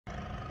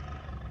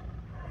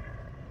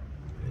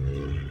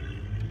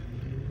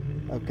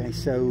Okay,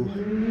 so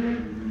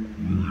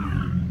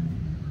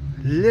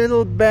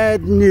little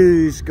bad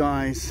news,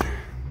 guys.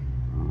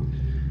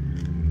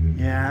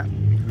 Yeah.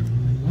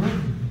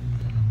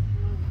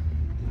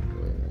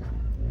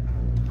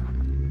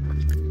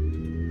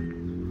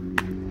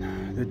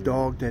 The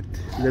dog that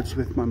lives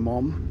with my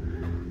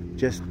mom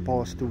just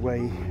passed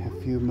away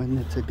a few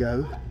minutes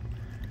ago.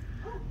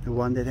 The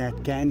one that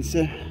had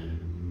cancer.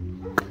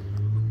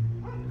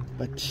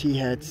 But she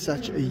had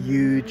such a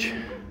huge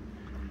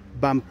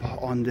bump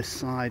on the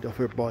side of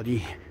her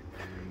body,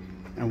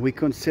 and we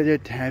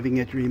considered having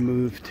it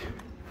removed,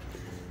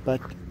 but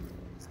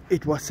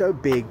it was so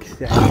big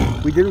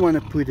that we didn't want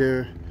to put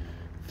her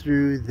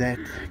through that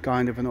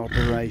kind of an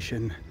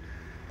operation.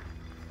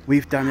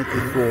 We've done it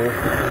before.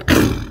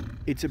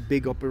 It's a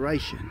big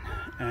operation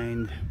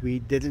and we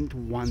didn't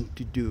want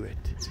to do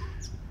it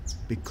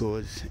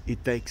because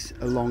it takes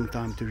a long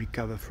time to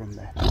recover from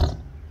that,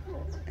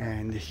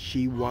 and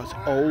she was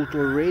old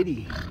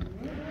already.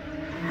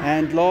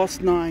 And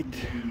last night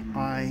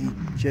I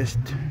just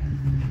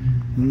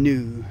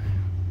knew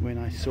when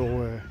I saw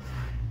her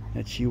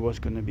that she was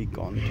going to be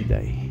gone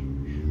today.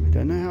 I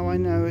don't know how I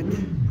know it.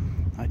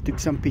 I took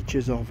some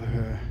pictures of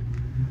her,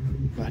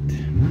 but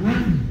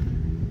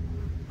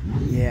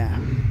yeah,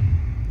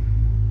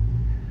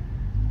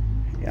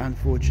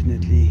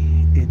 unfortunately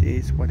it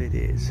is what it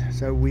is.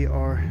 So we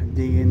are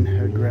digging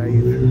her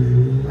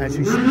grave as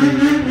we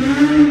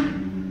speak.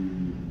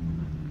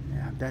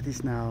 That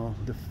is now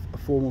a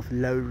form of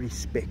low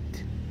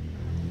respect,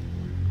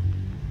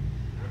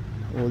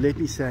 or let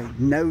me say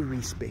no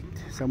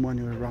respect. Someone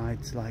who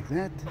rides like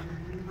that,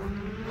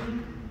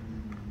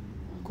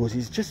 because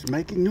he's just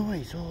making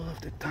noise all of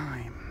the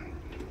time.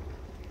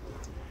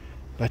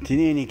 But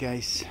in any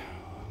case,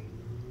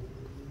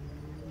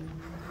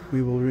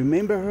 we will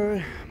remember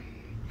her.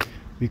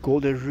 We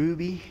called her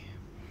Ruby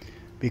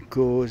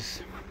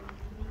because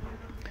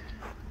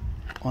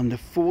on the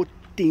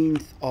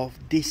 14th of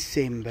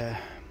December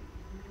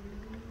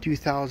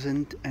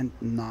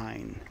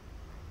 2009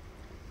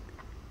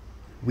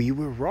 we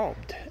were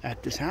robbed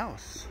at this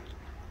house,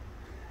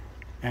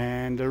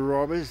 and the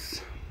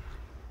robbers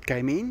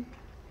came in,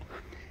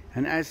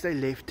 and as they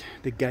left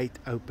the gate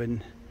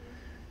open,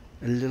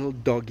 a little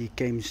doggy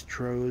came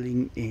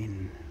strolling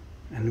in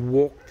and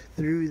walked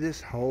through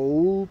this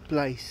whole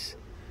place,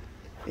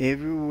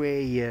 everywhere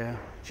here,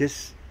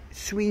 just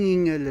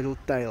swinging her little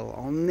tail.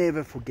 I'll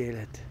never forget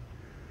it.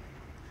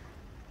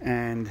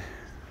 And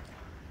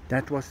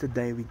that was the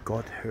day we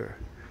got her.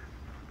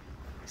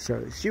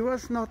 So she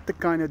was not the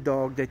kind of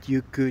dog that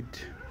you could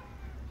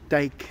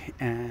take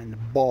and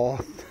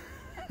bath.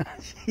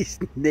 She's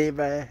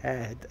never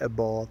had a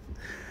bath.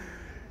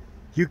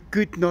 You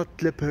could not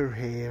clip her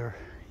hair.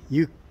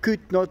 You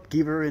could not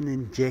give her an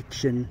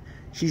injection.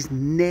 She's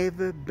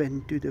never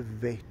been to the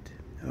vet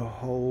her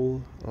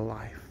whole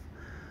life.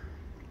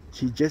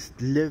 She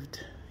just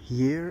lived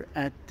here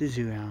at the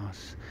zoo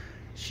house.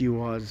 She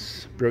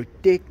was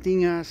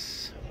protecting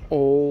us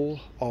all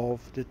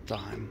of the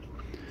time.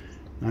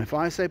 Now if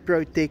I say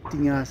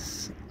protecting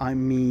us, I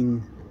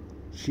mean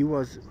she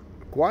was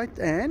quite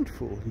a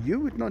handful. You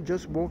would not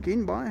just walk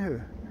in by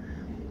her.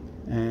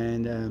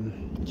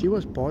 And she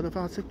was part of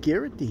our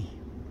security.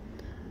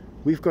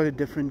 We've got a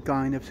different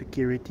kind of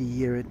security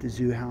here at the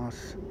zoo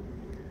house.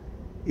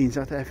 In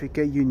South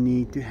Africa you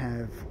need to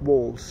have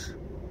walls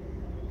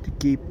to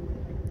keep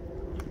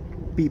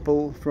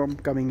people from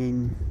coming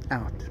in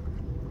out.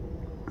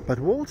 But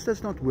walls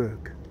does not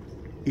work.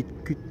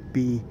 It could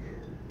be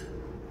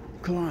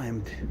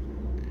climbed.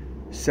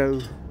 So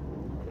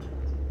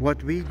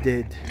what we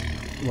did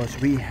was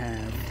we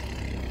have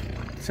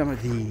some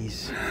of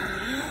these,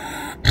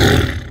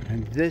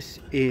 and this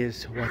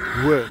is what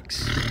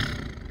works,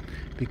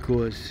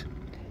 because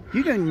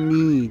you don't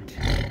need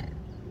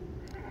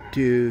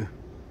to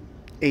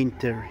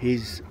enter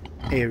his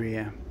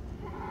area,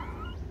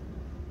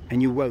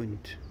 and you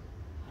won't.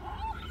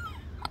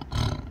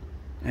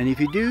 And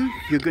if you do,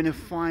 you're going to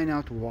find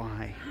out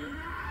why.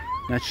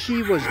 Now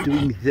she was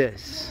doing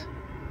this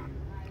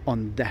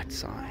on that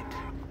side.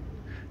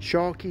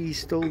 Sharky is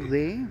still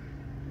there,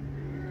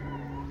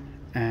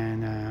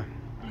 and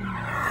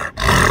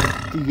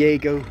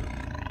Diego.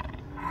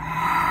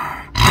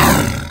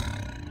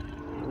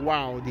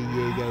 Wow,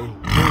 Diego,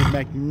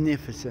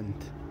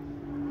 magnificent.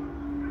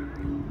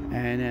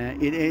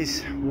 And it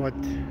is what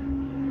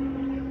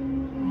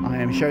I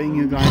am showing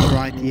you guys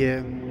right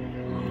here.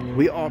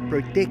 We are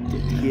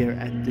protected here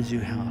at the zoo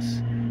house.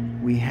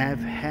 We have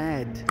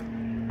had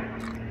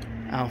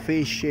our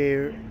fair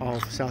share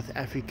of South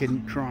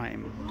African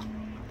crime,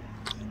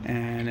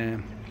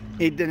 and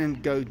it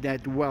didn't go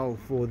that well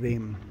for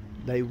them.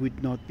 They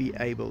would not be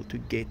able to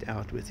get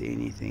out with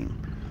anything.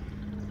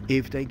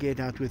 If they get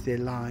out with their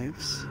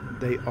lives,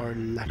 they are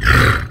lucky.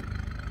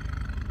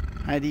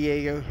 Hi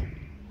Diego.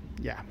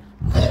 Yeah.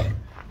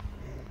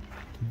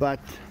 But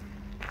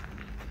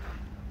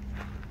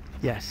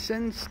yeah,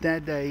 since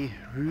that day,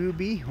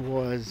 Ruby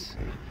was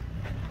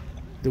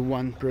the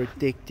one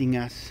protecting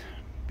us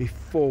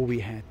before we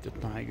had the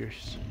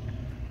tigers.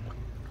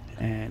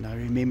 And I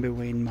remember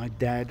when my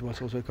dad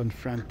was also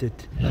confronted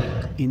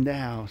in the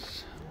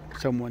house,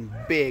 someone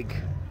big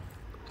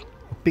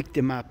picked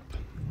him up,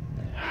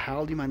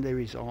 held him under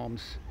his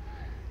arms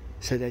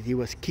so that he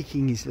was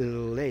kicking his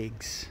little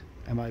legs.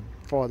 And my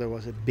father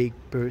was a big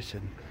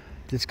person.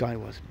 This guy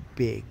was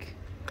big.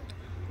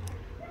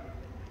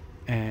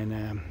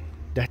 And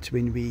that's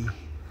when we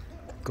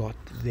got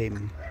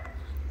them.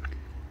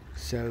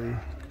 So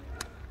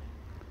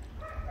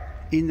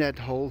in that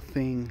whole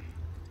thing,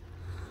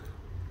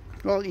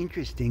 well,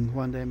 interesting,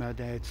 one day my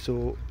dad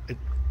saw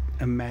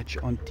a match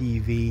on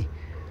TV,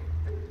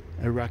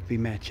 a rugby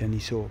match, and he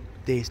saw,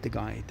 there's the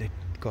guy that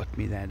got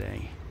me that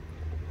day.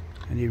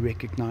 And he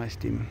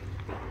recognized him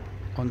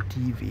on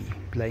TV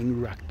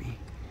playing rugby,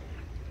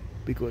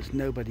 because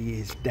nobody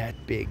is that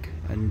big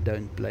and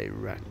don't play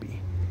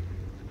rugby.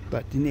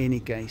 But in any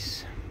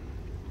case,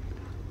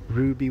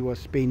 Ruby was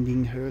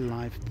spending her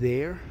life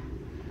there,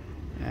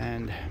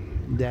 and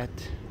that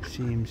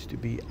seems to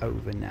be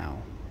over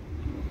now.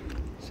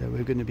 So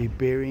we're going to be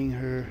burying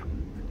her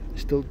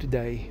still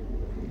today.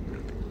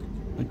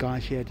 The guy,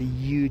 she had a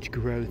huge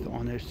growth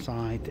on her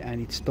side,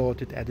 and it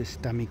started at her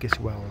stomach as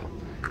well,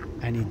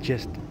 and it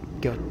just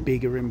got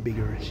bigger and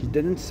bigger. She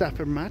didn't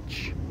suffer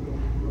much.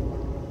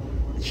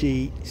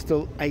 She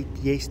still ate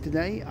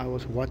yesterday. I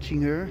was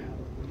watching her.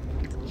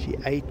 She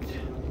ate,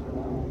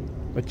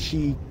 but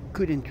she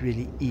couldn't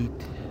really eat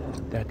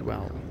that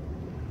well.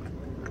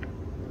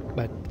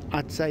 But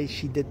I'd say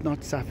she did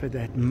not suffer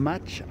that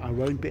much. I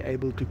won't be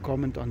able to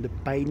comment on the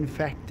pain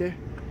factor,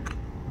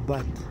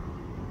 but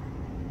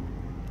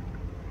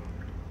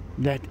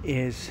that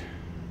is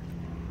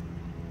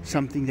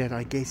something that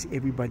I guess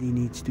everybody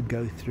needs to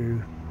go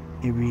through.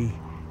 Every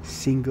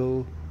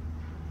single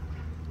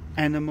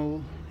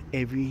animal,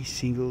 every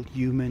single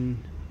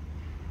human,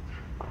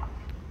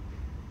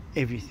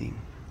 everything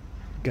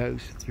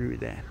goes through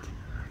that.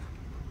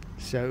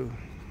 So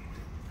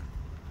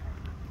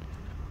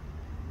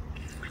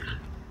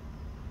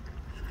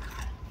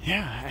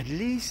yeah, at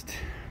least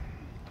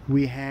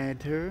we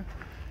had her,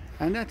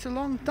 and that's a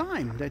long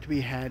time that we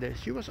had her.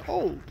 She was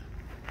old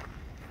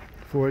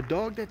for a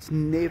dog that's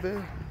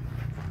never,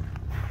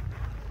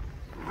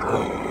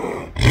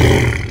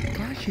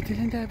 gosh, she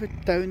didn't have her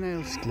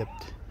toenails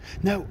clipped.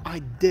 No, I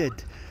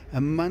did.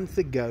 A month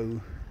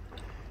ago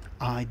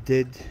I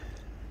did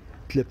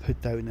clip her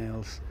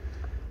toenails.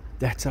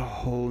 That's a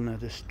whole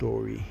nother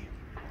story.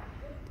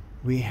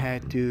 We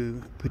had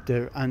to put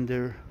her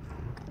under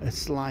a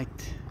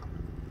slight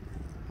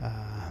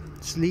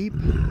sleep,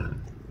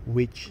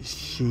 which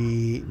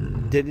she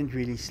didn't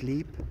really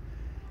sleep,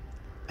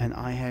 and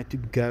I had to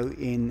go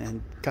in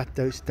and cut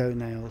those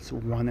toenails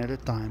one at a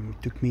time.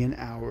 It took me an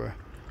hour.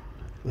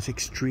 It was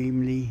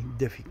extremely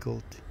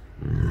difficult,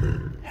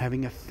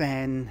 having a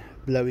fan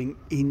blowing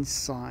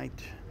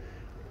inside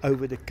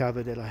over the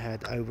cover that I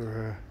had over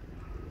her,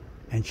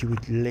 and she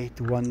would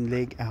let one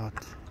leg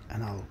out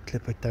and I'll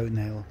clip her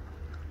toenail,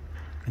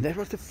 and that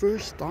was the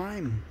first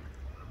time.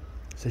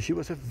 So she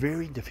was a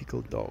very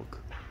difficult dog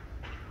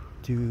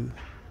to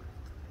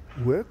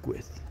work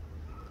with.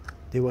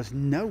 There was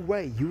no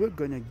way you were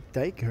going to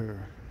take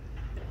her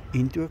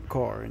into a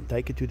car and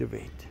take her to the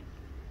vet.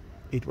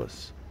 It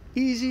was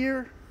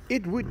easier,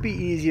 it would be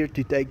easier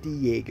to take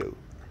Diego.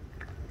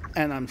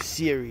 And I'm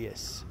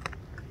serious.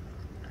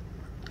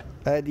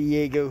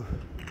 Diego.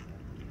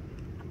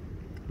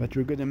 But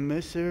we're going to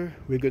miss her,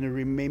 we're going to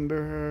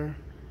remember her.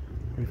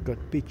 We've got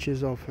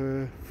pictures of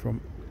her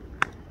from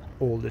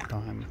all the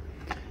time.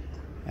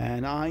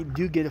 And I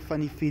do get a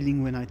funny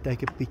feeling when I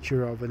take a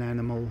picture of an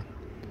animal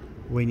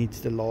when it's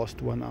the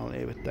last one I'll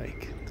ever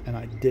take. And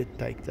I did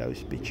take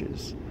those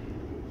pictures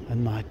a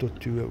night or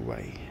two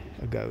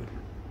ago.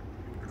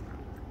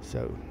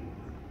 So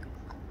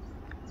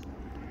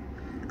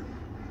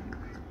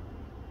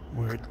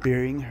we're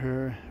burying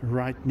her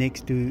right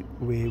next to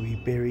where we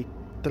buried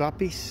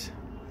Trappies.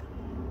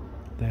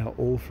 They are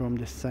all from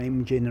the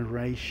same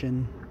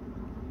generation,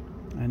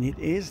 and it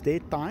is their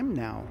time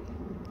now.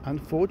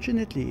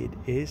 Unfortunately, it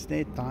is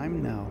their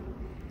time now.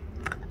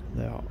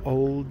 They are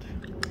old,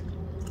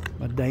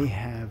 but they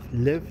have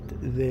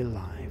lived their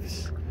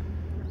lives.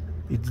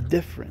 It's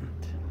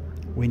different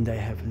when they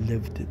have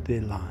lived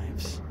their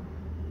lives.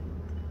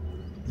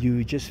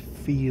 You just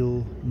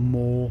feel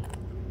more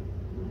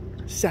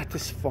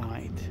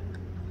satisfied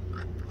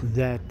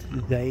that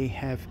they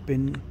have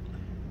been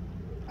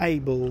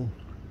able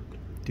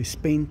to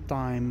spend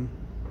time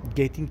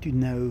getting to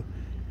know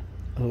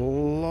a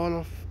lot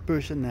of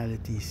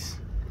personalities,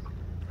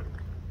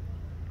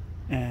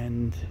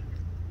 and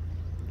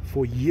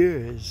for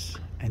years,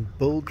 and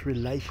build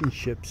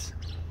relationships,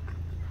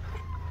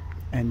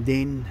 and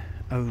then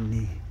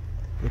only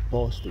they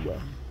passed away.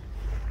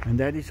 And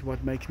that is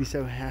what makes me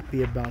so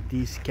happy about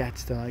these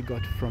cats that I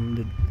got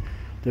from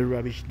the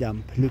rubbish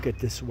dump. Look at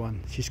this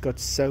one. She's got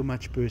so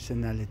much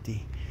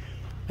personality,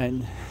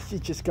 and she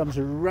just comes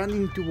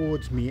running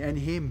towards me and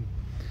him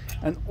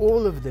and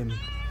all of them.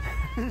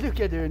 Look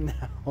at her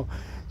now.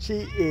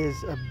 She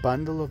is a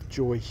bundle of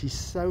joy. She's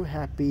so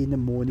happy in the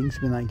mornings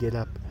when I get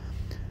up.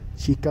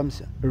 She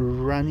comes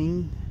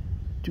running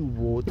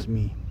towards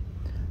me.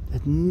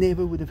 That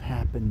never would have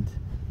happened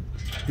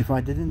if I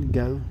didn't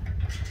go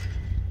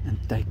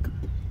and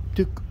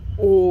took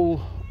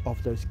all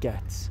of those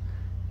cats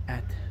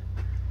at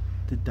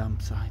the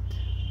dump site.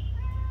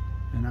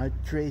 And I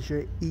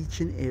treasure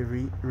each and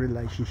every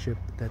relationship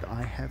that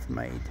I have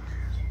made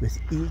with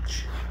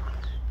each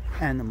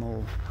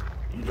animal,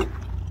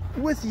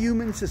 with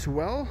humans as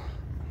well.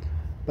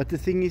 But the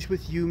thing is,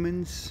 with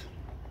humans,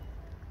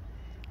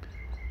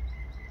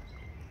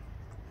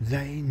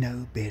 they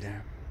know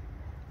better,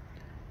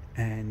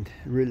 and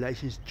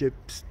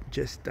relationships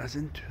just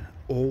doesn't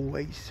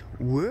always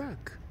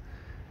work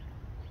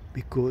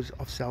because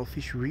of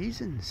selfish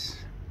reasons.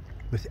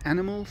 With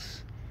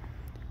animals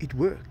it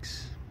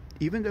works,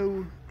 even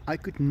though I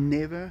could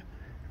never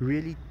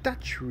really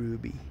touch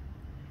Ruby.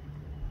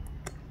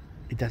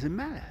 It doesn't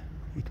matter,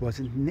 it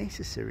wasn't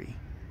necessary,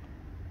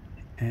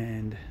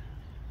 and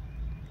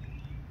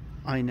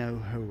I know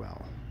her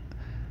well.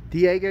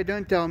 Diego,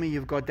 don't tell me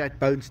you've got that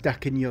bone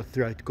stuck in your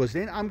throat, because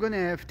then I'm going to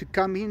have to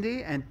come in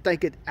there and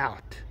take it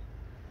out.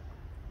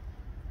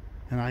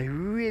 And I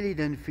really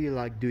don't feel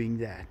like doing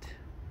that.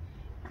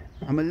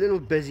 I'm a little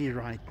busy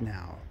right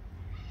now.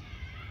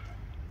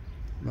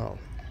 Well,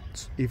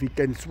 if he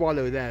can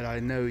swallow that,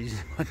 I know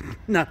he's got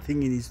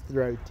nothing in his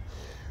throat.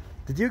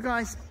 Did you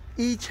guys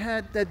each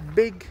had that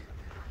big...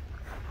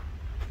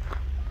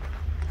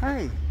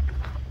 Hey,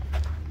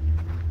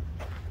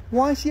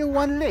 why is here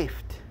one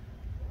left?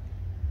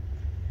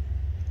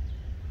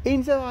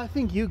 Enzo, I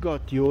think you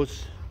got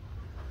yours.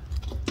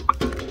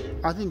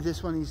 I think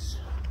this one is...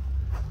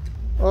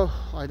 Oh,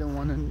 I don't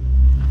want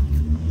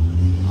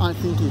to... I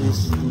think it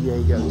is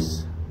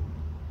Diego's.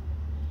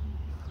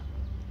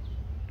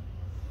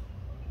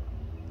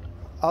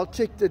 I'll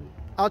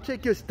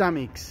check your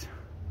stomachs.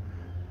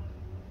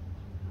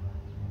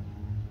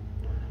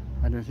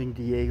 I don't think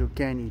Diego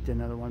can eat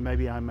another one.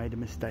 Maybe I made a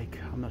mistake.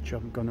 I'm not sure.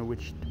 I'm gonna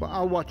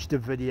I'll watch the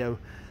video.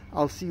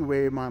 I'll see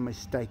where my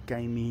mistake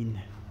came in.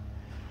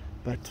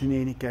 But in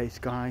any case,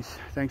 guys,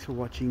 thanks for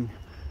watching.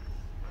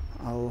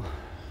 I'll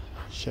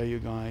show you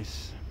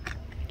guys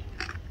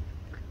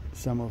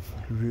some of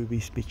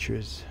Ruby's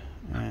pictures,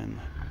 and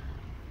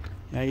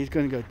yeah, he's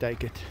gonna go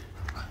take it.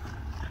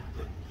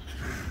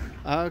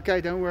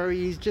 Okay, don't worry,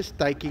 he's just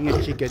taking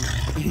a chicken.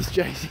 He's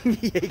chasing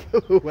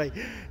Diego away.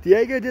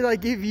 Diego, did I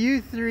give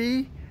you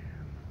 3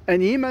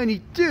 and him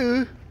only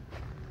 2?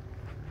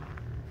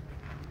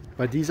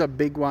 But these are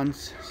big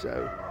ones,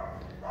 so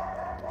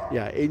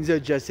yeah, Enzo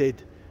just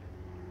said,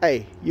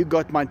 hey, you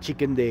got my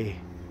chicken there,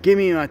 give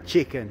me my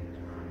chicken.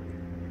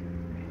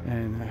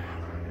 And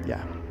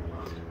yeah,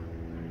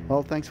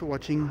 well, thanks for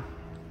watching.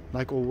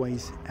 Like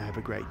always, have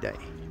a great day.